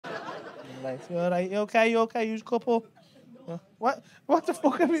Right, you alright? You okay? You okay? Use a couple. What? What the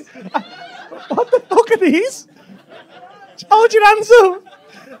fuck are these? What the fuck are these? Hold your hands up.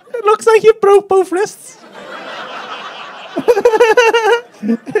 It looks like you broke both wrists.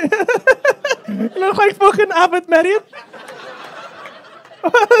 You look like fucking Abbott Merriam.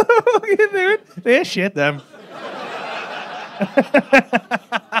 What are you doing? They're shit, them.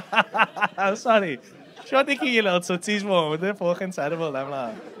 I'm sorry. Sure to keep your little tootsies warm. They're fucking terrible, them,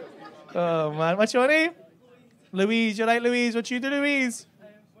 lad. Oh, man. What's your name? Louise. You right, Louise? What you do, Louise?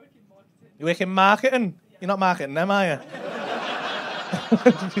 You work in marketing? You're not marketing them, are you?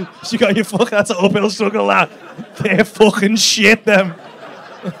 You got your fuck. That's an uphill struggle, lad. They're fucking shit, them.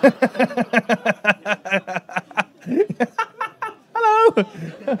 Hello.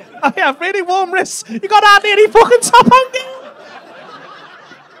 I have really warm wrists. You got hardly any fucking top on, girl.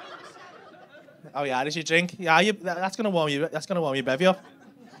 Oh yeah, did you drink? Yeah, that's gonna warm you. That's gonna warm your bevy up.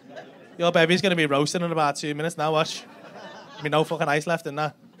 Your bevy's gonna be roasting in about 2 minutes now. Watch. There'll be no fucking ice left in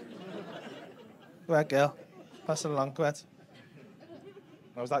there. Go ahead, girl. Pass it along. Go ahead.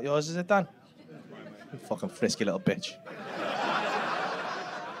 Oh, is that yours? Is it, Dan? You fucking frisky little bitch.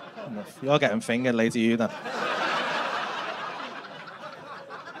 You're getting fingered later, you then.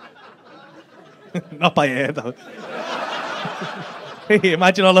 Not by ear though.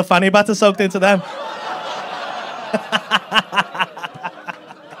 Imagine all the fanny batter soaked into them.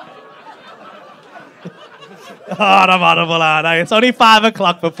 Oh, I'm horrible, aren't I? It's only 5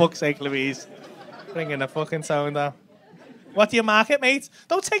 o'clock, for fuck's sake, Louise. Bringing the fucking sound down. What do you market, mate?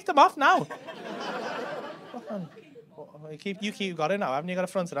 Don't take them off now. You keep got it now, haven't you? Got to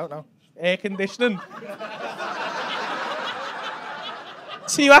front it out now. Air conditioning.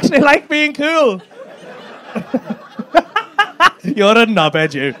 So you actually like being cool? You're a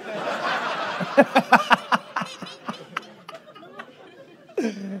knobhead, you.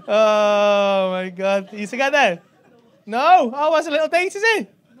 Oh, my God. You used to get there? No? Oh, was a little date, is it?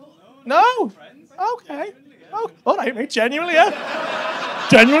 No? Okay. Oh, all right, mate. Genuinely, yeah.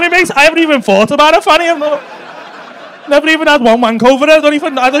 Genuinely, mate. I haven't even thought about it, Fanny. I've never even had one wank over her. I don't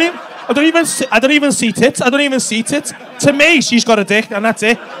even see tits. I don't even see tits. To me, she's got a dick, and that's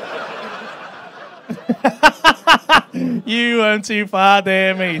it. You went too far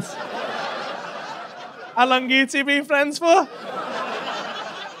there, mate. How long you two been friends for?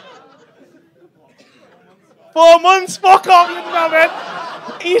 4 months? Fuck off, you knobhead.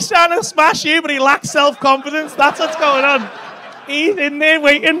 He's trying to smash you, but he lacks self-confidence. That's what's going on. He's in there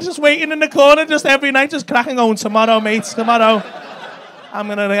waiting, just waiting in the corner, just every night, just cracking on. Tomorrow, mate, tomorrow. I'm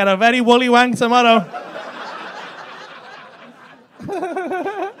going to get a very woolly wank tomorrow.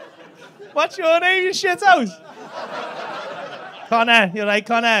 What's your name, you shithouse? Connor, you're right,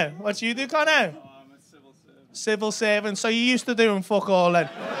 Connor. What do you do, Connor? Oh, I'm a civil servant. Civil servant. So you used to doing fuck all then?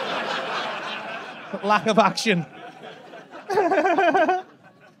 Lack of action.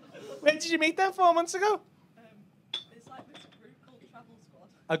 When did you meet them? 4 months ago? It's like this group called Travel Squad.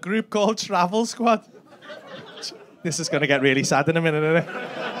 A group called Travel Squad? This is going to get really sad in a minute, isn't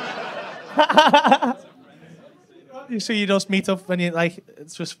it? So you just meet up when you like,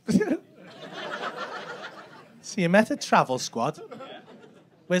 it's just... So you met a Travel Squad?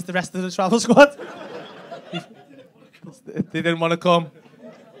 Where's the rest of the Travel Squad? They didn't want to come.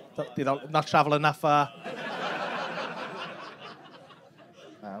 They're not travelling that far.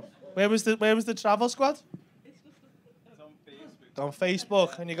 No. Where was the Travel Squad? It's on Facebook. On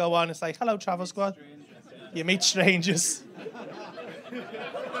Facebook, and you go on. It's like, hello, Travel Squad. You meet strangers.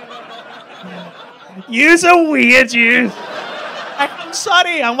 You're a weird, you. I'm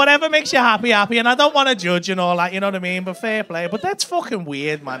sorry, and whatever makes you happy, and I don't want to judge and all that, you know what I mean? But fair play. But that's fucking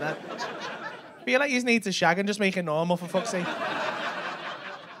weird, man. I feel like you need to shag and just make it normal, for fuck's sake.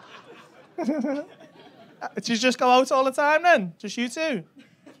 Do you just go out all the time then? Just you two?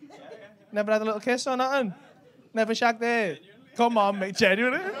 Never had a little kiss or nothing? Never shagged there? Come on, mate,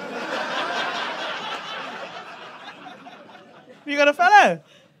 genuinely? You got a fella?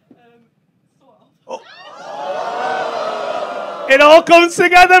 Sort of. It all comes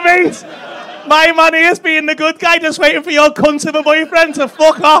together, mate. My man here's being the good guy, just waiting for your cunt of a boyfriend to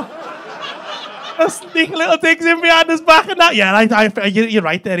fuck off. Sneak little digs in behind his back and that. Yeah, you're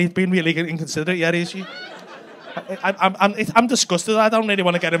right there. He's been really inconsiderate. Yeah, is he? I'm disgusted. I don't really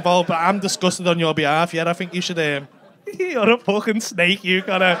want to get involved, but I'm disgusted on your behalf. Yeah, I think you should. You're a fucking snake. You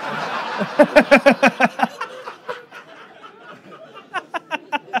gotta.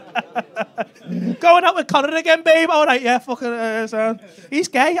 Going out with Connor again, babe. All right, yeah, fucking. So. He's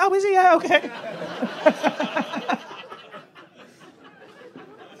gay. Oh, is he? Yeah, okay.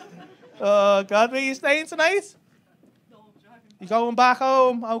 Oh, God, where are you staying tonight? No, I'm driving. You going back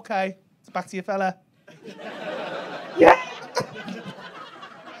home? Okay. Back to you, fella. Yeah.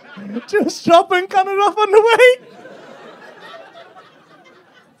 Just dropping Connor off on the way.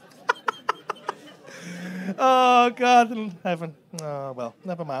 Oh, God in heaven. Oh, well,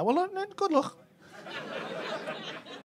 never mind. Well, good luck.